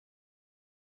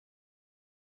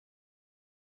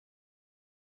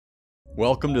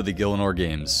Welcome to the Gielinor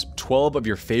Games. 12 of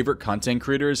your favorite content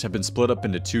creators have been split up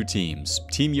into two teams,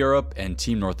 Team Europe and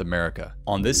Team North America.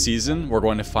 On this season, we're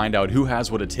going to find out who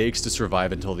has what it takes to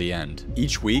survive until the end.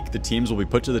 Each week, the teams will be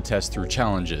put to the test through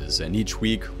challenges, and each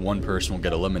week, one person will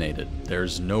get eliminated.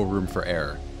 There's no room for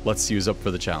error. Let's see who's up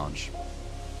for the challenge.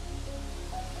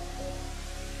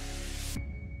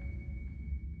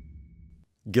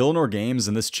 Gielinor Games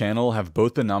and this channel have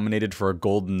both been nominated for a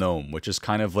Golden Gnome, which is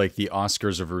kind of like the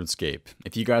Oscars of RuneScape.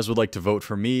 If you guys would like to vote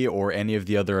for me or any of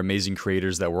the other amazing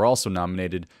creators that were also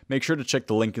nominated, make sure to check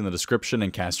the link in the description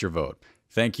and cast your vote.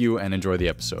 Thank you and enjoy the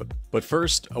episode. But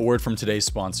first, a word from today's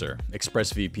sponsor,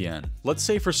 ExpressVPN. Let's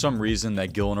say for some reason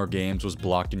that Gielinor Games was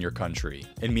blocked in your country.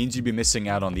 It means you'd be missing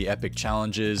out on the epic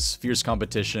challenges, fierce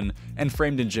competition, and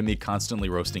Framed and Jimmy constantly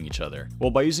roasting each other.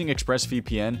 Well, by using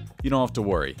ExpressVPN, you don't have to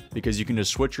worry, because you can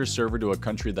just switch your server to a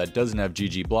country that doesn't have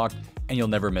GG blocked, and you'll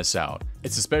never miss out.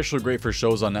 It's especially great for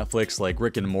shows on Netflix like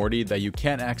Rick and Morty that you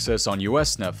can't access on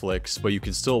US Netflix, but you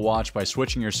can still watch by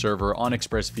switching your server on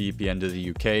ExpressVPN to the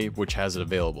UK, which has it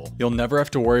available. You'll never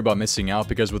have to worry about missing out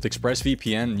because with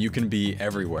ExpressVPN, you can be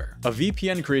everywhere. A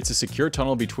VPN creates a secure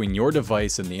tunnel between your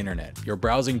device and the internet. Your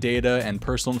browsing data and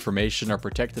personal information are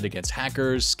protected against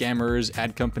hackers, scammers,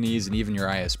 ad companies, and even your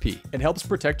ISP. It helps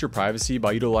protect your privacy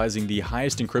by utilizing the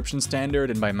highest encryption standard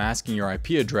and by masking your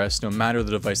IP address no matter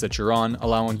the device that you're on,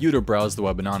 allowing you to browse the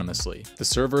web anonymously. The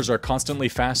servers are constantly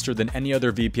faster than any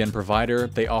other VPN provider,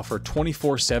 they offer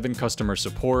 24/7 customer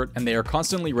support, and they are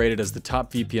constantly rated as the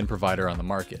top VPN provider on the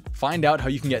market. Find out how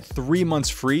you can get 3 months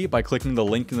free by clicking the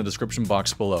link in the description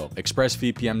box below,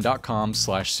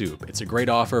 expressvpn.com/soup. It's a great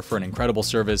offer for an incredible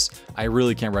service. I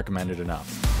really can't recommend it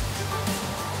enough.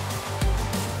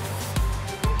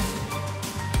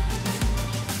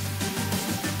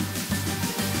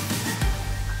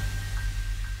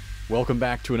 Welcome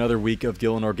back to another week of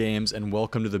Gielinor Games, and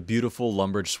welcome to the beautiful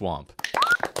Lumbridge Swamp.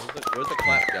 Where's the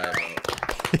clap guy,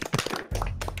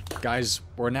 though? Guys,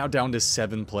 we're now down to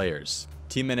 7 players.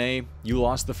 Team NA, you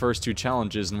lost the first 2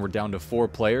 challenges and we're down to 4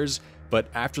 players, but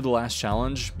after the last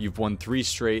challenge, you've won 3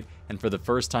 straight, and for the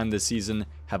first time this season,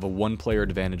 have a 1-player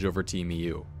advantage over Team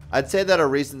EU. I'd say that our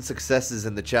recent successes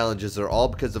in the challenges are all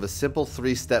because of a simple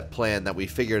 3-step plan that we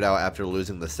figured out after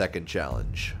losing the second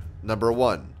challenge. Number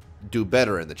 1. Do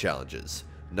better in the challenges.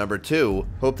 Number 2,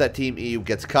 hope that Team EU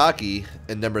gets cocky.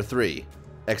 And number 3,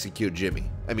 execute Jimmy.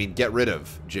 I mean, get rid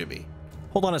of Jimmy.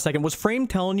 Hold on a second, was Frame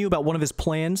telling you about one of his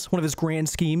plans? One of his grand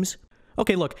schemes?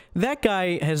 Okay, look, that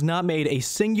guy has not made a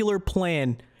singular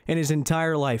plan in his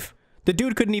entire life. The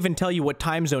dude couldn't even tell you what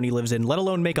time zone he lives in, let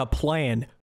alone make a plan.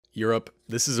 Europe,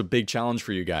 this is a big challenge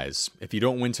for you guys. If you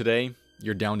don't win today,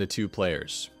 you're down to 2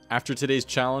 players. After today's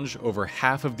challenge, over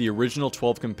half of the original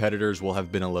 12 competitors will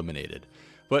have been eliminated.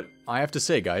 But I have to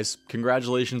say, guys,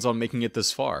 congratulations on making it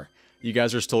this far. You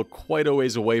guys are still quite a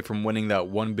ways away from winning that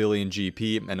 1 billion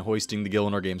GP and hoisting the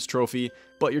Gielinor Games trophy,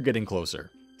 but you're getting closer.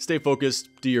 Stay focused,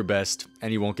 do your best,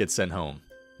 and you won't get sent home.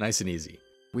 Nice and easy.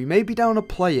 We may be down a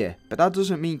player, but that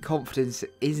doesn't mean confidence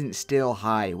isn't still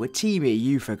high. We're Team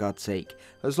EU, for God's sake.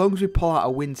 As long as we pull out a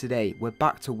win today, we're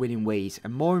back to winning ways,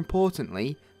 and more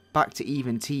importantly, back to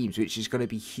even teams, which is going to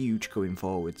be huge going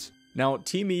forwards. Now,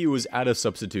 Team EU is out of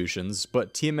substitutions,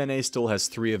 but Team NA still has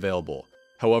 3 available.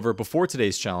 However, before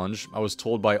today's challenge, I was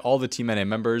told by all the Team NA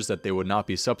members that they would not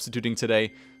be substituting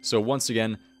today, so once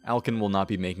again, Alkan will not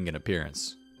be making an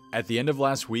appearance. At the end of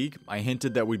last week, I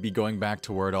hinted that we'd be going back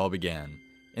to where it all began.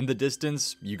 In the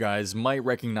distance, you guys might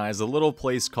recognize a little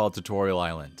place called Tutorial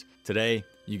Island. Today,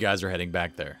 you guys are heading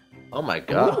back there. Oh my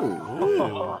god.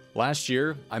 Ooh. Last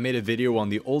year, I made a video on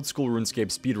the old school RuneScape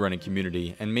speedrunning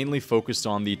community and mainly focused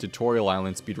on the Tutorial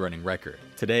Island speedrunning record.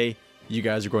 Today, you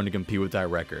guys are going to compete with that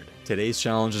record. Today's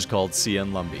challenge is called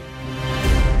CN LUMBY.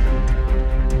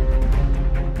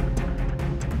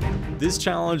 This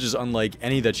challenge is unlike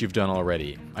any that you've done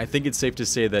already. I think it's safe to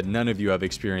say that none of you have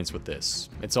experience with this.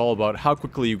 It's all about how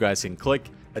quickly you guys can click,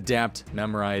 adapt,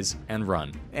 memorize, and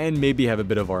run, and maybe have a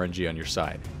bit of RNG on your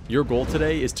side. Your goal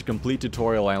today is to complete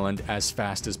Tutorial Island as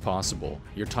fast as possible.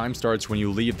 Your time starts when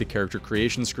you leave the character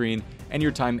creation screen, and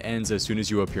your time ends as soon as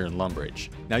you appear in Lumbridge.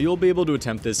 Now you'll be able to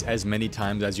attempt this as many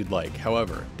times as you'd like,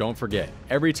 however, don't forget,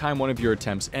 every time one of your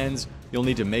attempts ends, you'll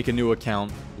need to make a new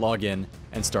account, log in,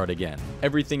 and start again.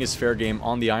 Everything is fair game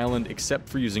on the island except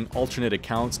for using alternate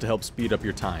accounts to help speed up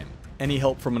your time. Any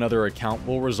help from another account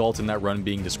will result in that run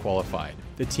being disqualified.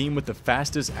 The team with the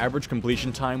fastest average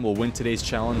completion time will win today's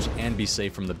challenge and be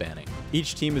safe from the banning.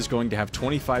 Each team is going to have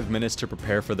 25 minutes to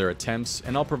prepare for their attempts,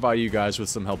 and I'll provide you guys with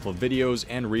some helpful videos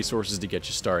and resources to get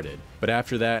you started. But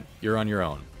after that, you're on your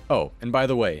own. Oh, and by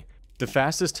the way, The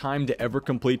fastest time to ever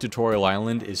complete Tutorial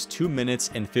Island is 2 minutes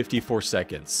and 54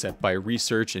 seconds, set by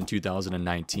research in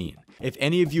 2019. If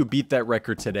any of you beat that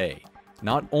record today,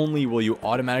 not only will you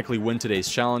automatically win today's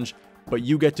challenge, but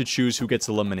you get to choose who gets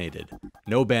eliminated.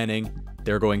 No banning,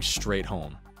 they're going straight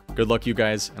home. Good luck you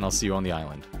guys, and I'll see you on the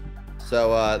island.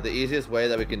 So the easiest way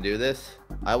that we can do this,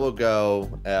 I will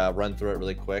go run through it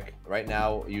really quick. Right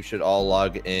now, you should all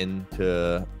log in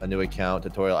to a new account,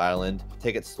 Tutorial Island.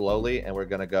 Take it slowly, and we're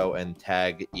going to go and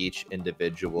tag each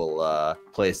individual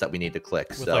place that we need to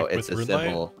click. So it's a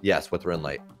simple... Yes, with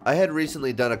Runelight. I had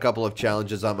recently done a couple of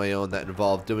challenges on my own that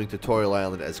involved doing Tutorial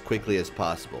Island as quickly as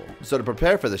possible. So to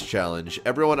prepare for this challenge,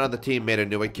 everyone on the team made a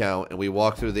new account, and we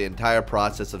walked through the entire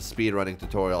process of speedrunning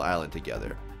Tutorial Island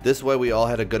together. This way we all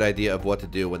had a good idea of what to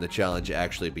do when the challenge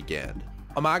actually began.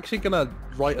 I'm actually gonna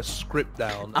write a script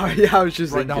down. Oh yeah, I was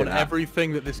just write thinking down that.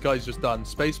 everything that this guy's just done.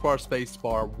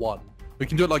 Spacebar 1. We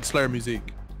can do it like Slayer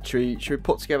music. Should we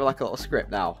put together like a little script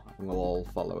now and we'll all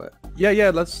follow it? Yeah,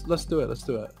 let's do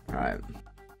it. Alright.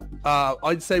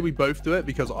 I'd say we both do it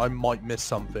because I might miss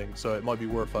something, so it might be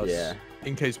worth us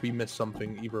in case we miss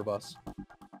something, either of us.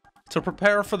 To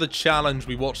prepare for the challenge,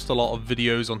 we watched a lot of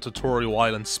videos on Tutorial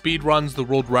Island speedruns, the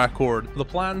world record. The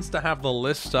plan's to have the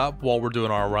list up while we're doing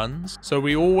our runs, so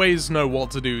we always know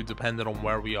what to do depending on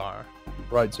where we are.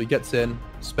 Right, so he gets in,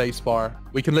 spacebar.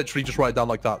 We can literally just write it down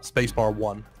like that, spacebar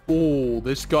 1. Oh,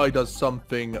 this guy does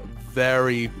something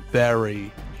very, very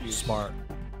smart.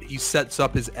 He sets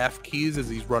up his F keys as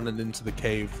he's running into the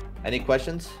cave. Any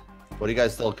questions? What are you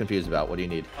guys still confused about? What do you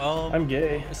need? I'm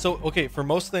gay. So, okay, for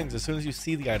most things, as soon as you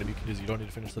see the item, you can use it. You don't need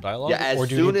to finish the dialogue? Yeah, as or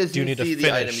do soon you as you need see to the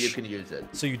finish? item, you can use it.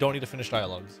 So you don't need to finish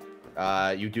dialogues?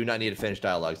 You do not need to finish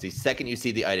dialogues. The second you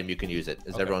see the item, you can use it.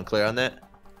 Is everyone clear on that?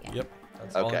 Yep.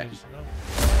 That's all I Okay. need to know.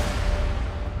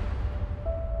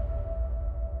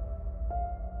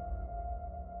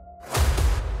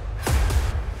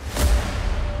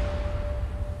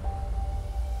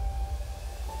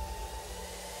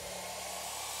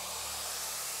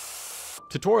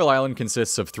 Tutorial Island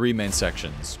consists of 3 main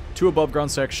sections, 2 above ground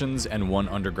sections and 1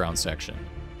 underground section.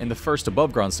 In the first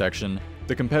above ground section,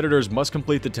 the competitors must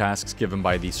complete the tasks given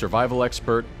by the survival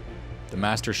expert, the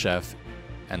master chef,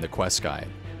 and the quest guide.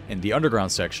 In the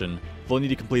underground section, they'll need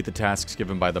to complete the tasks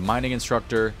given by the mining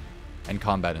instructor and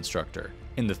combat instructor.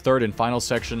 In the third and final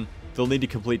section, they'll need to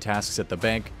complete tasks at the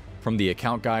bank, from the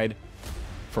account guide,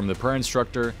 from the prayer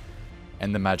instructor,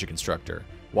 and the magic instructor.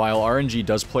 While RNG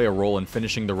does play a role in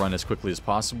finishing the run as quickly as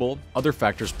possible, other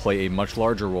factors play a much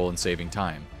larger role in saving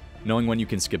time. Knowing when you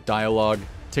can skip dialogue,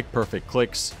 tick perfect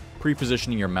clicks,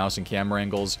 pre-positioning your mouse and camera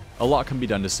angles, a lot can be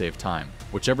done to save time.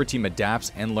 Whichever team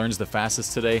adapts and learns the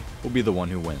fastest today will be the one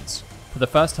who wins. For the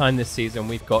first time this season,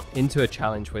 we've got into a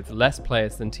challenge with less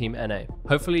players than Team NA.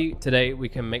 Hopefully today we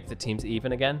can make the teams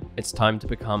even again. It's time to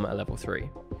become a level 3.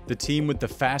 The team with the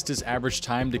fastest average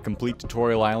time to complete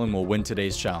Tutorial Island will win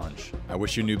today's challenge. I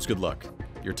wish you noobs good luck.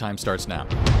 Your time starts now.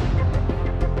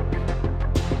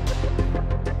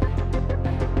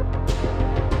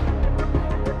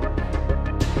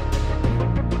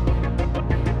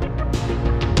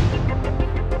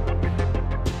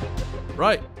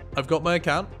 Right, I've got my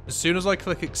account. As soon as I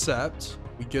click accept,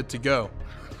 we good to go.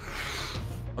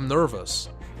 I'm nervous.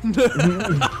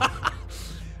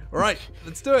 Alright,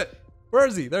 let's do it. Where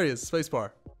is he? There he is,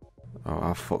 spacebar. Oh,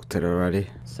 I fucked it already.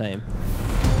 Same.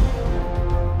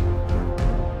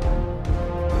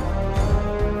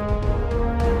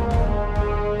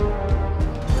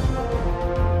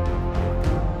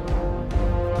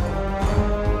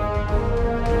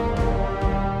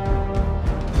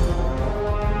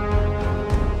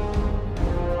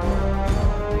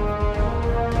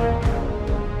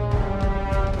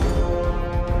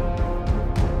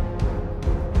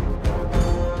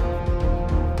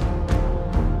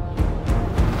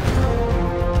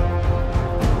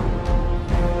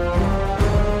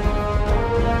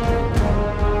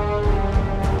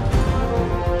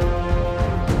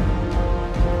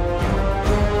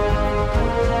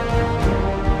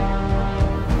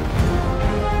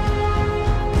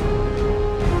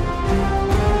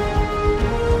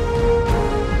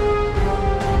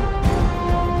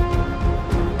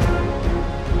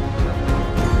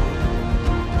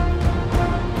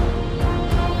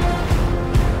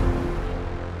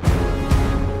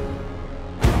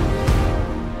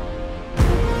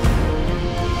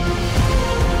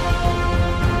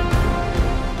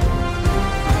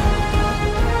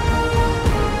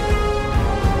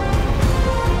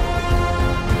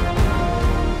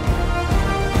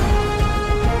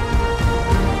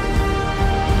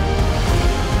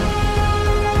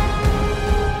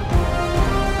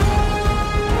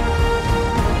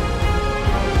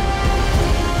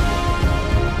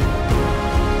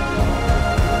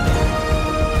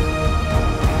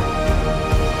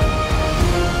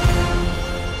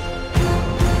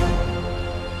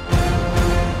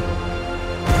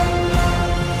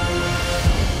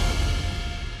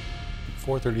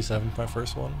 437 for my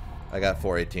first one. I got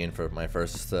 418 for my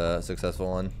first successful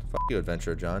one. Fuck you,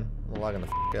 Adventure John. I'm logging the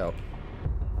f out.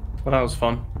 Well, that was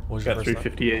fun. What was Got your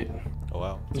first 358. Oh,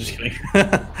 wow. Just kidding.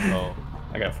 Oh.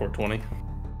 I got 420.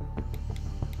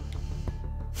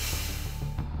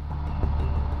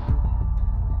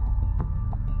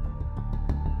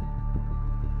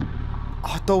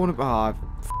 I don't want to.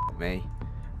 F me.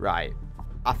 Right.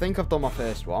 I think I've done my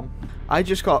first one. I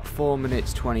just got 4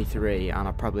 minutes 23, and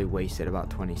I probably wasted about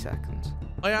 20 seconds.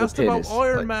 I asked about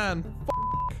Iron Man.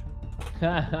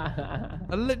 I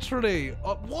literally.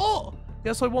 What?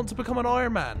 Yes, I want to become an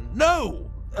Iron Man. No!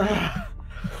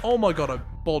 Oh my god, I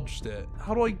bodged it.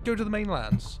 How do I go to the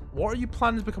mainlands? What are you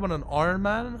planning to become an Iron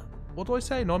Man? What do I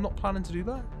say? No, I'm not planning to do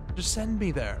that. Just send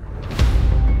me there.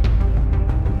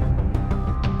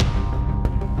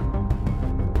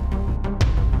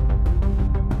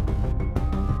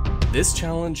 This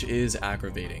challenge is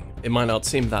aggravating. It might not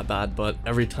seem that bad, but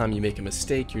every time you make a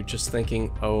mistake, you're just thinking,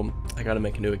 oh, I gotta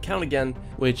make a new account again,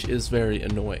 which is very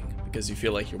annoying because you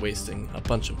feel like you're wasting a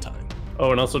bunch of time.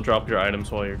 Oh, and also drop your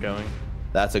items while you're going,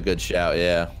 That's a good shout,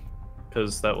 yeah.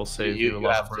 because that will save you a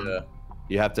lot of room.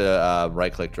 You have to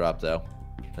right-click drop, though.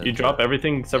 You drop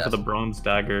everything except for the bronze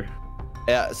dagger.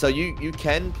 Yeah, so you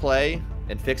can play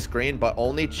and fix screen, but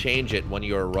only change it when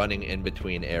you're running in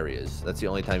between areas. That's the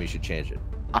only time you should change it.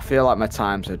 I feel like my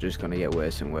times are just going to get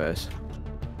worse and worse.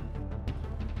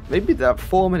 Maybe that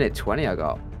 4 minute 20 I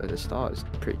got at the start is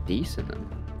pretty decent. Then.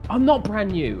 I'm not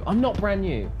brand new. I'm not brand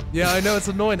new. Yeah, I know, it's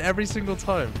annoying every single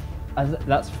time.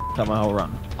 That's f***ed up my whole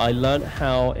run. I learned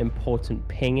how important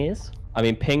ping is. I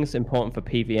mean, ping's important for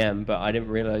PVM, but I didn't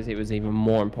realize it was even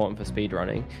more important for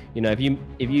speedrunning. You know, if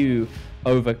you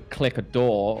over-click a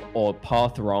door or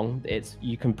path wrong,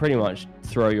 you can pretty much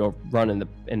throw your run in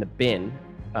the bin.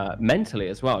 Mentally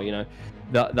as well, you know,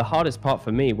 the hardest part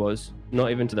for me was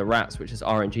not even to the rats, which is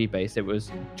RNG based. It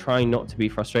was trying not to be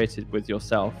frustrated with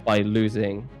yourself by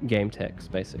losing game ticks,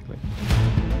 basically.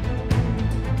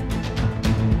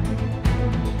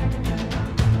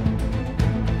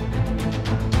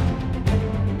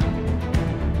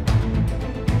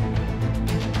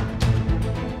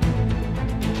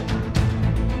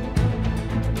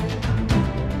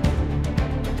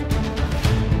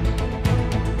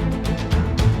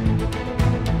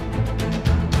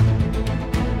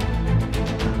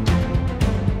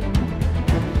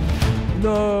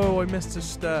 No, I missed a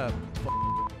step.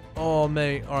 Oh,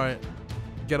 mate. Alright.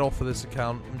 Get off of this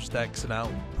account. I'm just Xing out.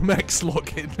 I'm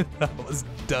X-logging. That was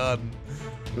done.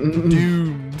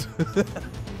 Doomed.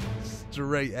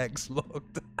 Straight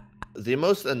X-logged. The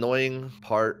most annoying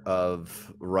part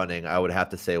of running, I would have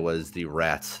to say, was the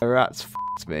rats. The rats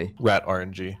f***ed me. Rat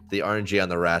RNG. The RNG on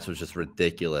the rats was just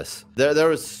ridiculous. There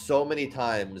was so many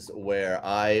times where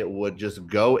I would just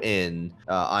go in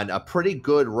on a pretty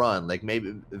good run, like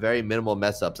maybe very minimal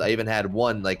mess ups. I even had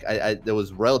one like that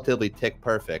was relatively tick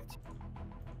perfect.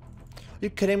 Are you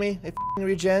kidding me? I f***ing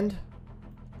regened?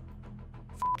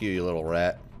 F*** you little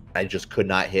rat. I just could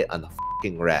not hit on the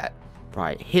f***ing rat.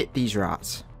 Right, hit these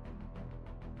rats.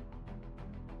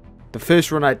 The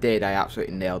first run I did, I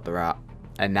absolutely nailed the rat.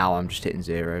 And now I'm just hitting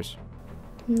zeros.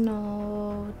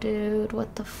 No, dude,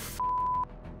 what the f?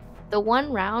 The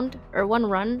one run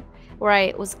where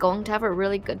I was going to have a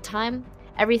really good time,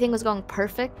 everything was going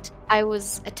perfect. I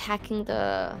was attacking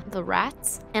the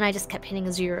rats, and I just kept hitting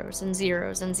zeros and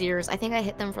zeros and zeros. I think I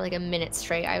hit them for like a minute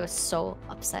straight. I was so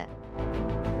upset.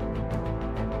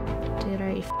 Dude,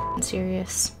 are you f***ing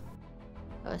serious?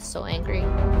 I was so angry.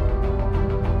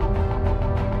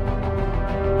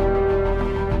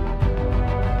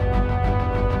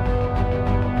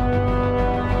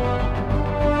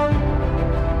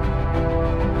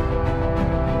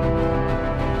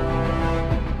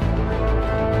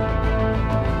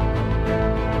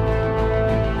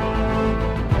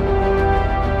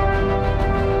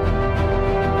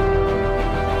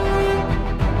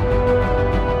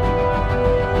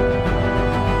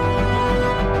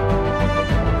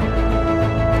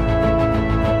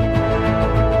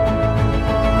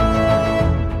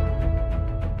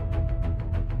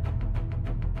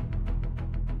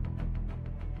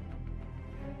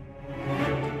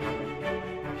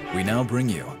 We now bring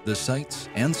you the sights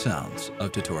and sounds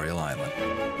of Tutorial Island.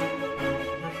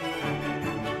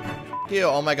 You,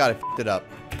 oh my god, I f***ed it up.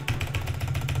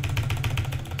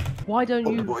 Why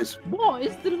don't you? Boys. What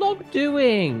is the log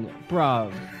doing,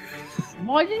 bruv?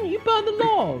 Why didn't you burn the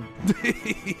log?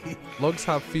 Logs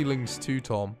have feelings too,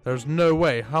 Tom. There's no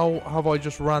way. How have I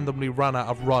just randomly ran out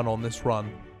of run on this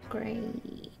run?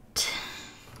 Great.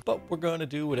 But we're going to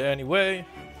do it anyway.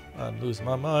 I'm losing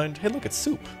my mind. Hey, look, it's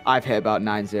soup. I've hit about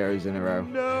 9 zeros in a row.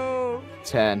 No.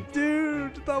 10. Dude.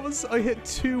 dude, that was... I hit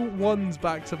 2 1s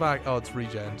back to back. Oh, it's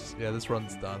regen. Yeah, this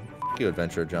run's done. F you,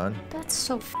 Adventurer John. That's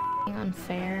so f***ing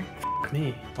unfair. Fuck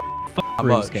me. How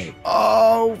much?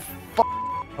 Oh,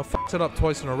 I fucked it up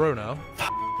twice in a row now.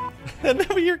 And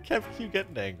now you're KempQ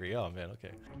getting angry. Oh, man,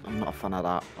 okay. I'm not a fan of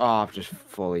that. Oh, I've just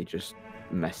fully just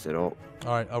messed it up.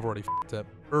 Alright, I've already f***ed it.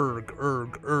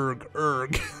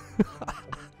 Erg.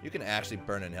 You can actually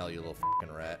burn in hell, you little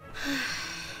f***ing rat.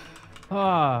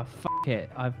 Ah, fuck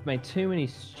it. I've made too many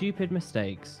stupid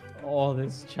mistakes. Oh,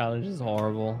 this challenge is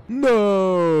horrible.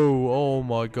 No! Oh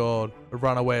my god. I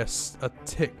ran away a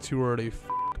tick too early. F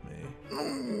me.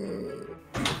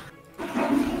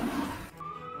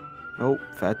 Oh,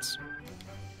 feds.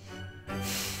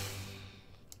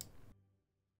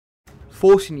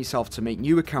 Forcing yourself to make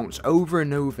new accounts over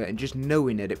and over and just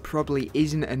knowing that it probably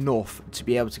isn't enough to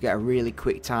be able to get a really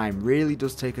quick time really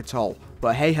does take a toll.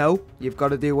 But hey ho, you've got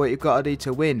to do what you've got to do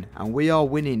to win, and we are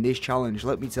winning this challenge,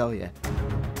 let me tell you.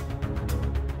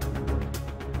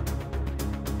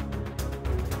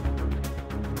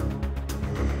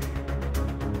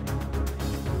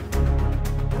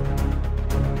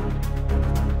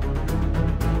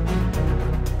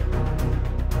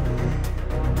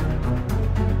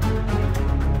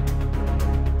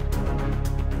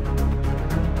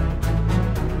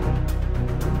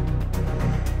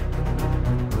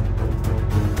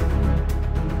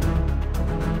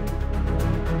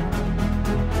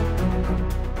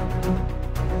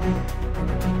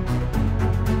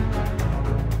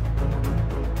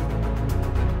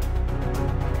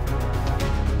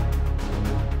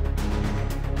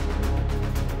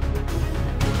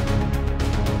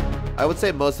 I would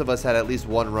say most of us had at least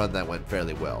one run that went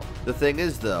fairly well. The thing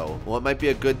is though, what might be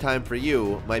a good time for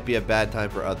you might be a bad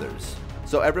time for others.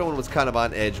 So everyone was kind of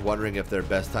on edge wondering if their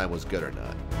best time was good or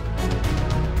not.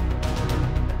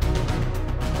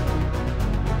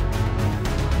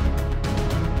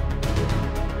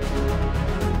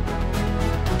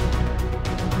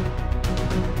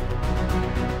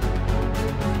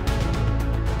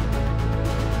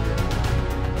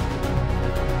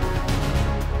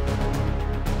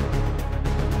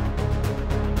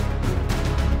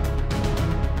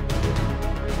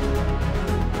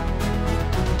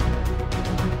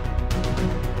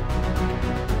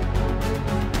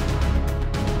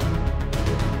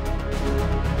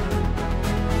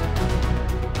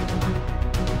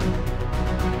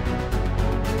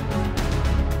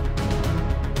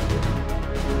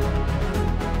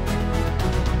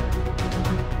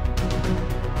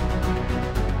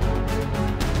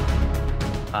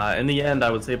 In the end, I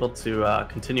was able to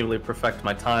continually perfect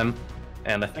my time,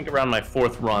 and I think around my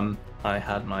 4th run, I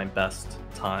had my best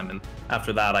time, and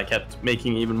after that, I kept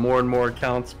making even more and more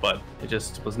accounts, but it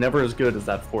just was never as good as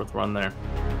that 4th run there.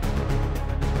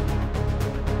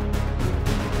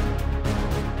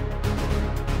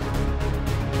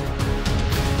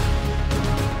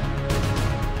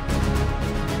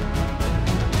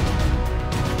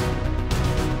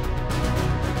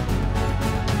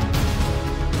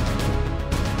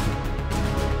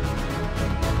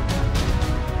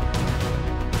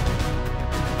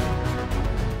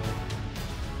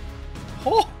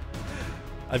 Oh!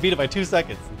 I beat it by 2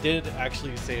 seconds. Did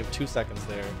actually save 2 seconds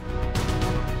there.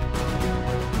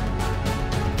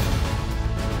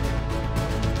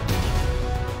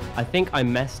 I think I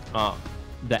messed up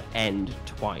the end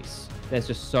twice. There's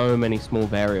just so many small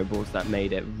variables that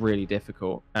made it really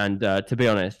difficult. And to be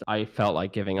honest, I felt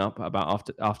like giving up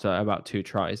after about 2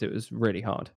 tries. It was really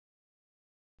hard.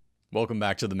 Welcome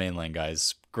back to the mainland,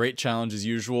 guys. Great challenge as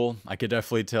usual. I could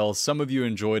definitely tell some of you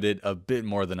enjoyed it a bit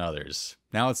more than others.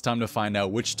 Now it's time to find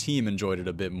out which team enjoyed it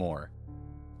a bit more.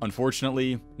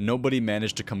 Unfortunately, nobody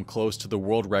managed to come close to the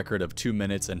world record of 2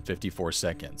 minutes and 54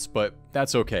 seconds, but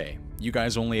that's okay. You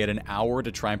guys only had an hour to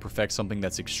try and perfect something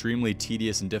that's extremely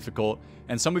tedious and difficult,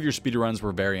 and some of your speedruns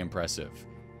were very impressive.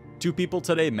 2 people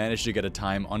today managed to get a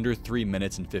time under 3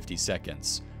 minutes and 50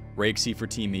 seconds. Raikesy for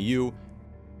Team EU,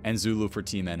 and Zulu for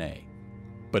Team NA.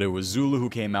 But it was Zulu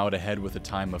who came out ahead with a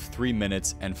time of 3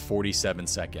 minutes and 47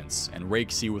 seconds, and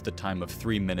Raikesy with a time of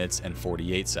 3 minutes and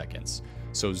 48 seconds.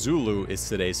 So Zulu is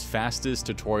today's fastest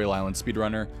Tutorial Island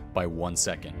speedrunner by 1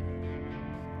 second.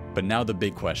 But now the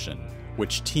big question,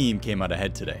 which team came out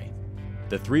ahead today?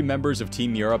 The 3 members of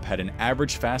Team Europe had an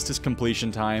average fastest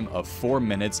completion time of 4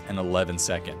 minutes and 11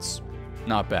 seconds.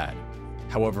 Not bad.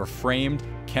 However, Framed,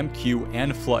 KempQ,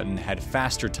 and Flutten had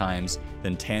faster times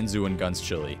than Tanzoo and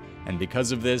Gunschilli, and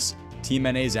because of this, Team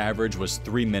NA's average was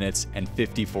 3 minutes and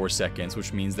 54 seconds,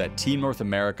 which means that Team North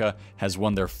America has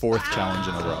won their 4th challenge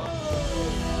in a row.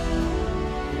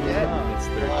 Yeah, it's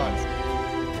 3 months.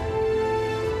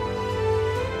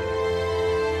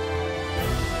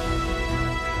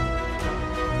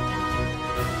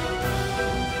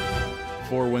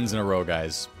 4 wins in a row,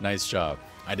 guys. Nice job.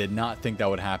 I did not think that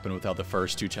would happen with how the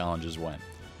first 2 challenges went.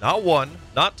 Not 1,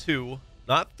 not 2,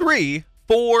 not 3,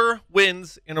 4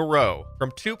 wins in a row.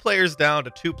 From 2 players down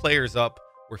to 2 players up.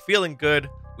 We're feeling good.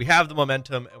 We have the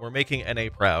momentum, and we're making NA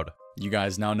proud. You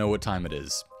guys now know what time it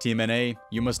is. Team NA,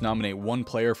 you must nominate 1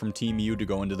 player from Team EU to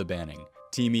go into the banning.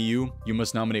 Team EU, you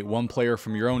must nominate 1 player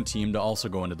from your own team to also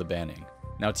go into the banning.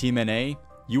 Now Team NA,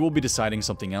 you will be deciding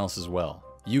something else as well.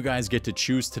 You guys get to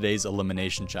choose today's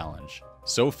elimination challenge.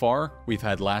 So far, we've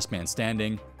had Last Man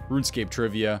Standing, RuneScape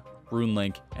Trivia,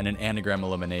 RuneLink, and an anagram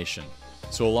elimination.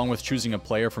 So along with choosing a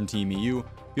player from Team EU,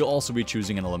 you'll also be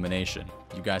choosing an elimination.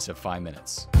 You guys have 5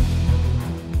 minutes.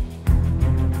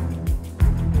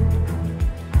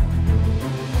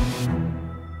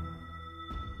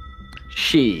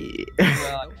 Shit.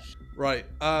 Right.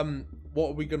 What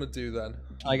are we gonna do then?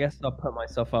 I guess I'll put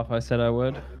myself up. I said I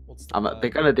would. They're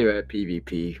gonna do a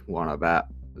PvP one, I bet.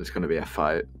 There's gonna be a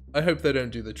fight. I hope they don't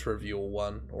do the trivial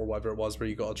one or whatever it was where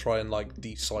you gotta try and like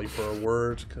decipher a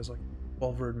word because like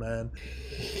bothered, man.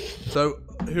 So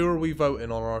who are we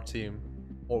voting on our team?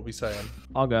 What are we saying?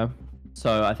 I'll go.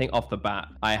 So I think off the bat,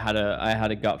 I had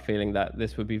a gut feeling that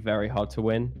this would be very hard to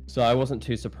win. So I wasn't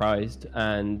too surprised,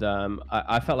 and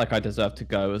I felt like I deserved to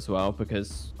go as well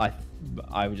because I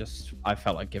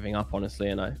felt like giving up, honestly.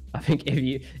 And I think if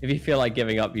you feel like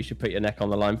giving up, you should put your neck on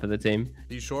the line for the team.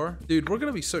 Are you sure, dude? We're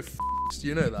gonna be so f***ed,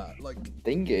 you know that. Like,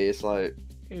 thing is, like,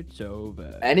 it's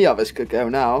over. Any of us could go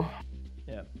now.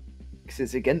 Yeah. Because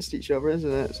it's against each other,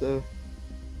 isn't it? So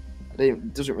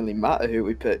it doesn't really matter who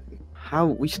we pick. How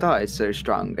we started so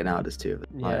strong, and now there's 2 of us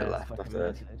left after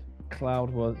that.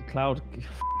 Cloud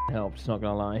helped, not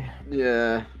gonna lie.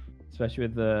 Yeah. Especially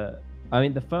with the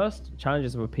first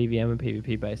challenges were PVM and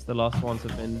PvP based. The last ones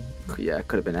have been, yeah, it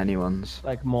could have been anyone's.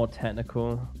 Like more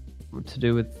technical, to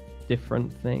do with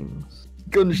different things.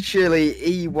 Gunschilli,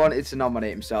 he wanted to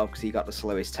nominate himself because he got the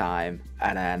slowest time,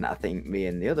 and then I think me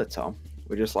and the other Tom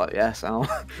were just like, yes, Al.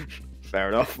 Fair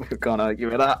enough. We can't argue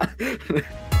with that.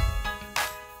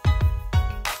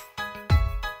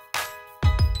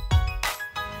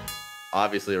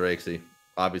 Obviously, Raikesy.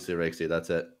 Obviously, Raikesy. That's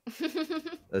it.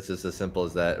 That's just as simple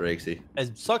as that, Raikesy.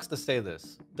 It sucks to say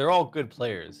this. They're all good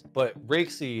players, but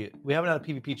Raikesy, we haven't had a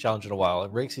PvP challenge in a while,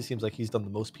 and Raikesy seems like he's done the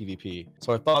most PvP.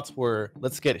 So our thoughts were,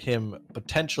 let's get him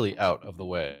potentially out of the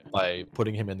way by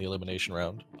putting him in the elimination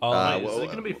round. Wait, is it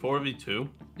going to be 4v2?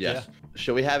 Yes. Yeah.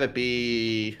 Should we have it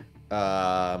be...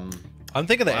 I'm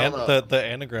thinking the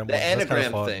anagram. The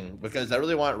anagram thing, because I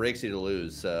really want Raikesy to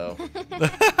lose. So,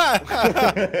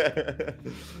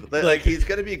 like, he's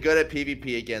gonna be good at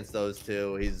PvP against those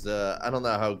 2. He's I don't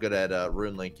know how good at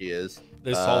RuneLink he is.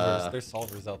 There's solvers. There's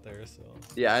solvers out there. So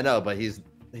yeah, I know, but he's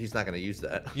not gonna use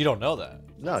that. You don't know that.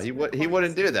 No, he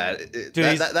wouldn't do that. Dude,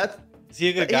 that's. Is he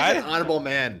a good guy? He's an honorable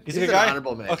man. He's a good guy? An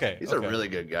honorable man. Okay. He's a really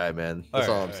good guy, man. That's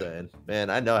all I'm saying. Man,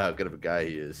 I know how good of a guy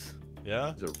he is.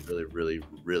 Yeah, he's a really, really,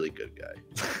 really good guy.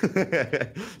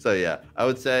 So yeah, I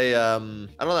would say I don't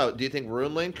know. Do you think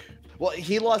RuneLink? Well,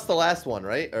 he lost the last one,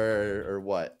 right? Or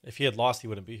what? If he had lost, he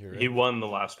wouldn't be here. Right? He won the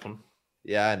last one.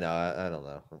 Yeah, I know. I don't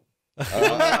know.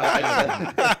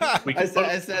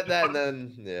 I said that, and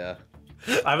then yeah.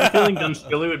 I have a feeling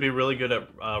Gunschilli would be really good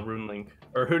at RuneLink.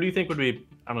 Or who do you think would be?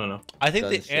 I don't know. I think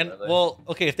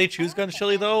okay, if they choose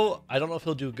Gunschilli though, I don't know if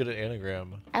he'll do good at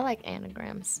anagram. I like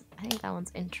anagrams. I think that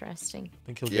one's interesting. I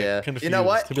think he'll get confused. You know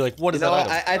what? He'll be like, what is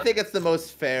that? I think it's the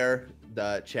most fair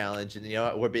challenge, and you know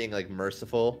what? We're being like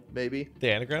merciful, maybe.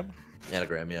 The anagram?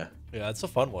 Anagram, yeah. Yeah, it's a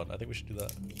fun one. I think we should do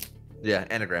that. Yeah,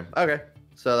 anagram. Okay,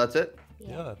 so that's it.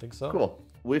 Yeah, I think so. Cool.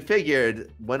 We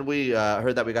figured when we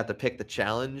heard that we got to pick the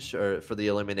challenge or for the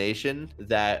elimination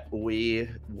that we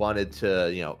wanted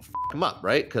to, you know, f him up,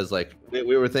 right? Because like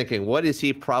we were thinking, what is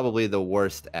he probably the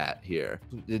worst at here?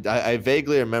 I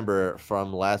vaguely remember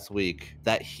from last week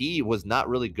that he was not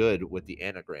really good with the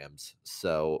anagrams.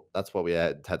 So that's what we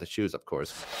had to choose, of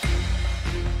course.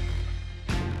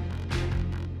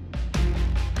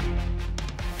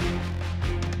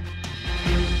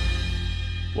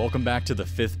 Welcome back to the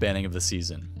 5th banning of the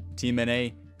season. Team NA,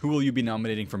 who will you be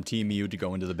nominating from Team EU to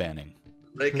go into the banning?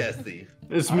 Raikesy.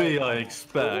 It's me, I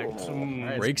expect.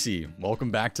 Raikesy, welcome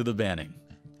back to the banning.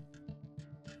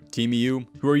 Team EU,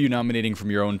 who are you nominating from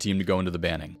your own team to go into the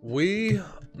banning? We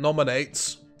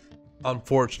nominate,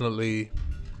 unfortunately,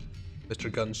 Mr.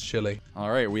 Gunschilli.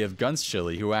 Alright, we have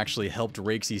Gunschilli, who actually helped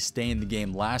Raikesy stay in the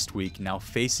game last week, now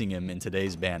facing him in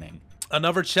today's banning.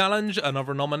 Another challenge,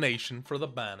 another nomination for the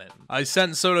banning. I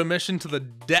sent SoloMission to the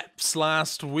depths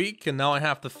last week, and now I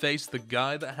have to face the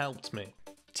guy that helped me.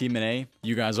 Team NA,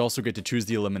 you guys also get to choose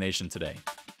the elimination today.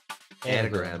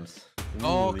 Anagrams.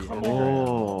 Oh, Ooh, come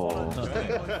on.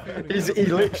 He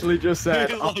literally just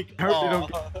said,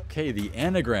 Okay, the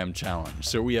anagram challenge.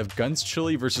 So we have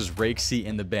Gunschilli versus Raikesy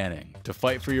in the banning. To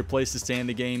fight for your place to stay in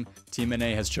the game, Team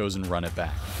NA has chosen Run It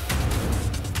Back.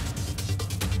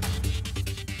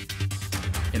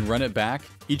 In Run It Back,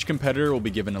 each competitor will be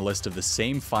given a list of the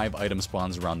same 5 item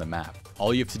spawns around the map.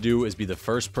 All you have to do is be the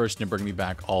first person to bring me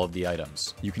back all of the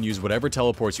items. You can use whatever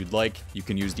teleports you'd like, you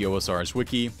can use the OSR's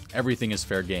wiki, everything is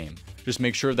fair game. Just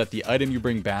make sure that the item you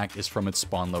bring back is from its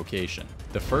spawn location.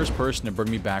 The first person to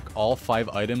bring me back all 5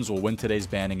 items will win today's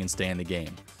banning and stay in the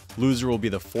game. Loser will be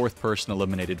the 4th person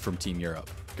eliminated from Team Europe.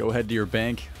 Go ahead to your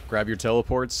bank, grab your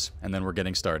teleports, and then we're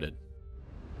getting started.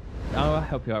 I'll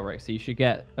help you out, Rex. So you should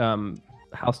get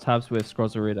house tabs with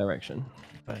scrolls of redirection.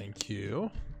 Thank you.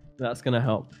 That's gonna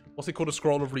help. What's it called? A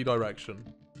scroll of redirection.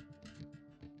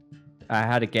 I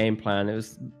had a game plan. It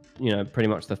was, you know, pretty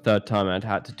much the 3rd time I'd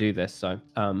had to do this. So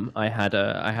I had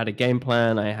a game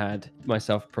plan. I had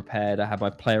myself prepared. I had my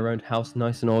player-owned house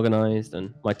nice and organized,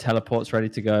 and my teleports ready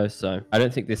to go. So I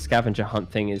don't think this scavenger hunt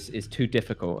thing is too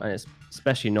difficult, and it's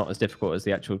especially not as difficult as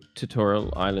the actual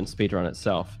tutorial island speedrun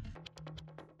itself.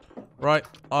 Right,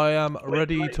 I am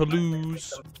ready to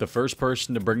lose. The first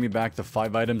person to bring me back the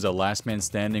 5 items at Last Man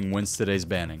Standing wins today's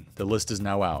banning. The list is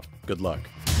now out. Good luck.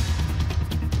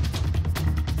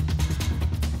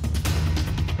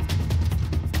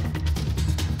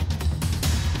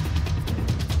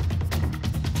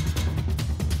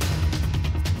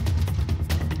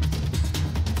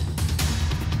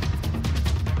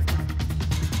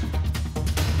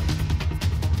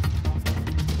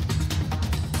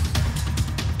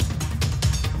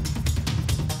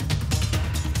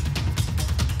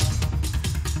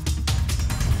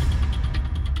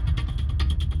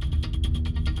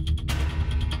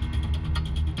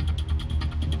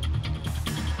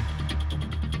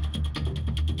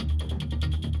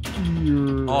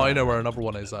 Oh, I know where another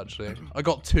one is, actually. I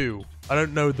got 2. I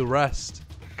don't know the rest.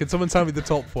 Can someone tell me the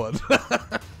top one?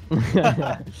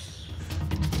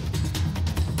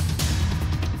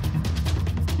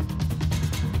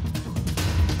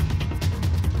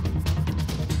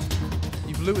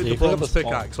 You've looted the bronze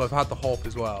pickaxe, so I've had the hop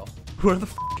as well. Where the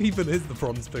f even is the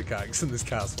bronze pickaxe in this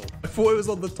castle? I thought it was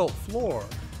on the top floor.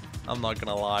 I'm not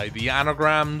gonna lie, the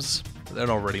anagrams, they're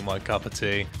not really my cup of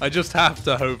tea. I just have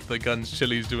to hope that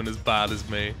Gunschilli's doing as bad as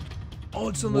me. Oh,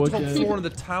 it's on the top floor of the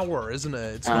tower, isn't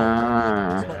it? It's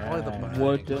not by the back.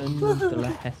 Wooden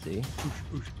Delahesi.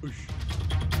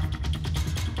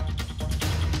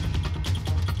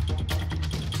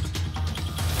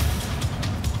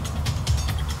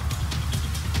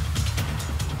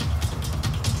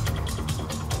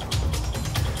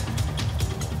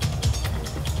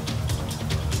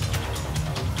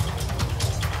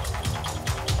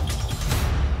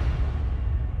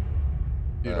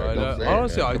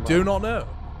 Honestly, I do not know.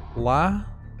 La?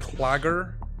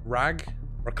 Clagger? Rag?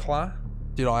 Racla?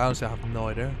 Dude, I honestly have no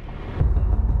idea.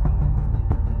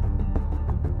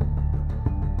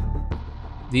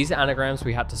 These anagrams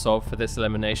we had to solve for this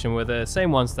elimination were the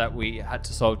same ones that we had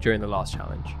to solve during the last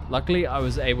challenge. Luckily, I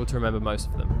was able to remember most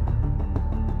of them.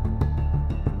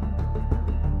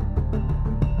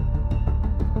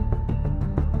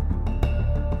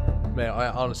 Man, I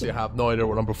honestly have no idea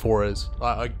what number 4 is.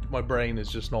 My brain is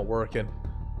just not working.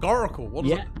 Garacle, what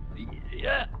is it?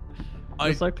 Yeah.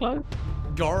 You're so close.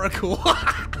 Garacle.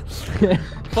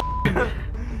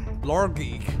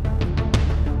 Largeek.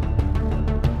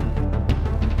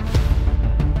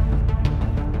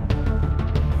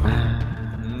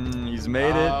 He's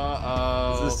made it.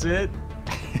 Is this it?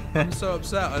 I'm so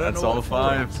upset. I don't That's know all what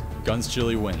 5.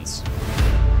 Gunschilli wins.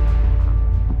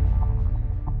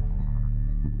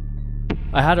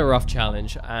 I had a rough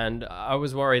challenge, and I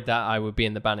was worried that I would be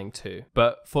in the banning too.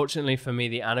 But fortunately for me,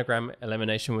 the anagram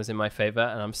elimination was in my favor,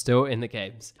 and I'm still in the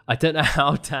games. I don't know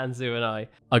how Tanzoo and I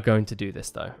are going to do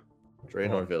this, though.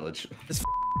 Draenor Village. There's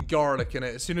garlic in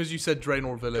it. As soon as you said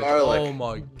Draenor Village, garlic. Oh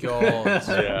my god.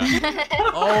 Yeah.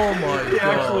 Oh my He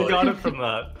god. actually got it from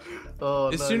that. Oh,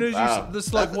 As nice. soon as you, this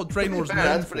is like what Draenor's known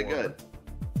That's for. pretty good.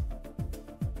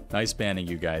 Nice banning,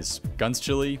 you guys.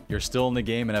 Gunschilli, you're still in the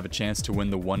game and have a chance to win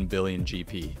the 1 billion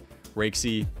GP.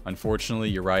 Raikesy, unfortunately,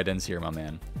 your ride ends here, my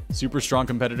man. Super strong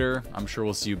competitor, I'm sure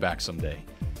we'll see you back someday.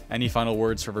 Any final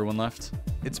words for everyone left?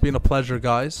 It's been a pleasure,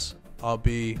 guys. I'll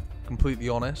be completely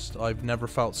honest. I've never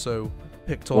felt so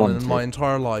picked on in my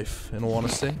entire life, in all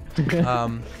honesty.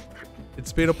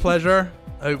 It's been a pleasure.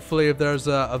 Hopefully, if there's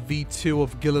a V2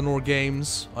 of Gielinor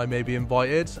Games, I may be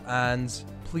invited. And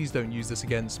please don't use this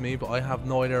against me, but I have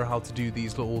no idea how to do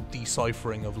these little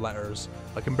deciphering of letters.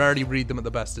 I can barely read them at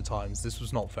the best of times. This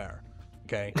was not fair.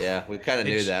 Okay. Yeah, we kind of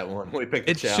knew that one. We picked.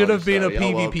 It should have been a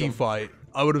PvP fight.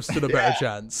 I would have stood a better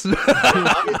chance.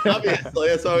 Obviously,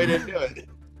 that's why we didn't do it.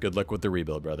 Good luck with the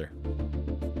rebuild, brother.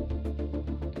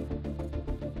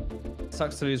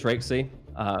 Sucks to lose Raikesy.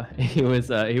 He was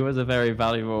a very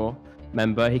valuable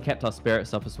member. He kept our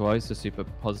spirits up as well. He's a super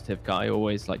positive guy,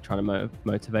 always like trying to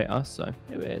motivate us. So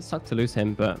it sucked to lose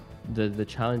him, but the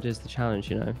challenge is the challenge,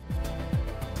 you know.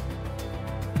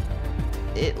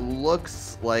 It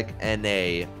looks like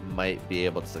NA might be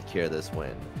able to secure this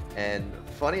win. And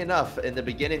funny enough, in the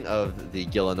beginning of the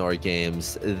Gielinor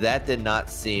Games, that did not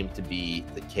seem to be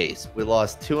the case. We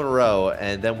lost 2 in a row,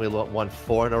 and then we won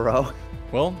 4 in a row.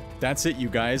 Well, that's it, you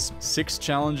guys. 6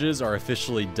 challenges are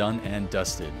officially done and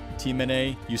dusted. Team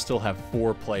NA, you still have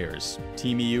 4 players.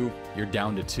 Team EU, you're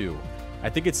down to 2. I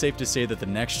think it's safe to say that the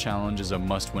next challenge is a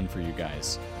must-win for you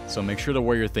guys. So make sure to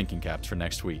wear your thinking caps for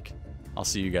next week. I'll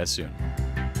see you guys soon.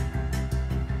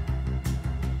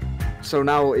 So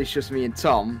now it's just me and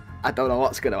Tom. I don't know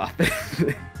what's going to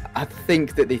happen. I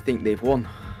think that they think they've won,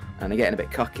 and they're getting a bit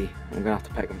cocky. I'm going to have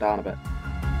to peg them down a bit.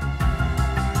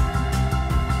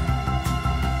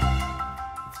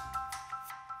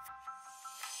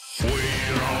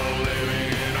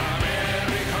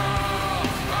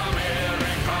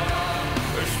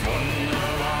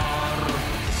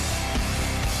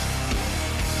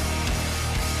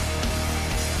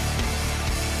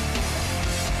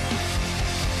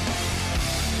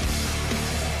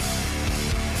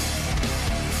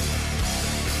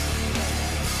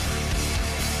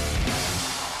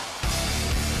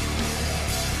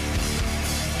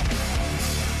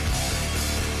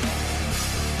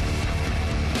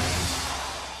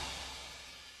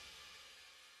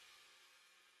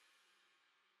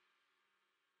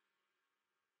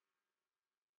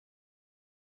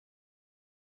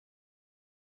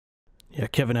 Yeah,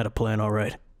 Kevin had a plan, all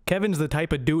right. Kevin's the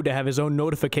type of dude to have his own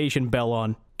notification bell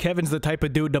on. Kevin's the type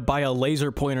of dude to buy a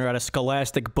laser pointer at a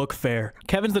Scholastic book fair.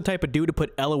 Kevin's the type of dude to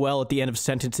put LOL at the end of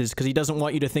sentences because he doesn't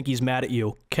want you to think he's mad at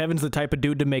you. Kevin's the type of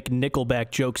dude to make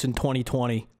Nickelback jokes in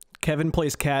 2020. Kevin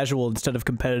plays casual instead of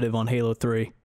competitive on Halo 3.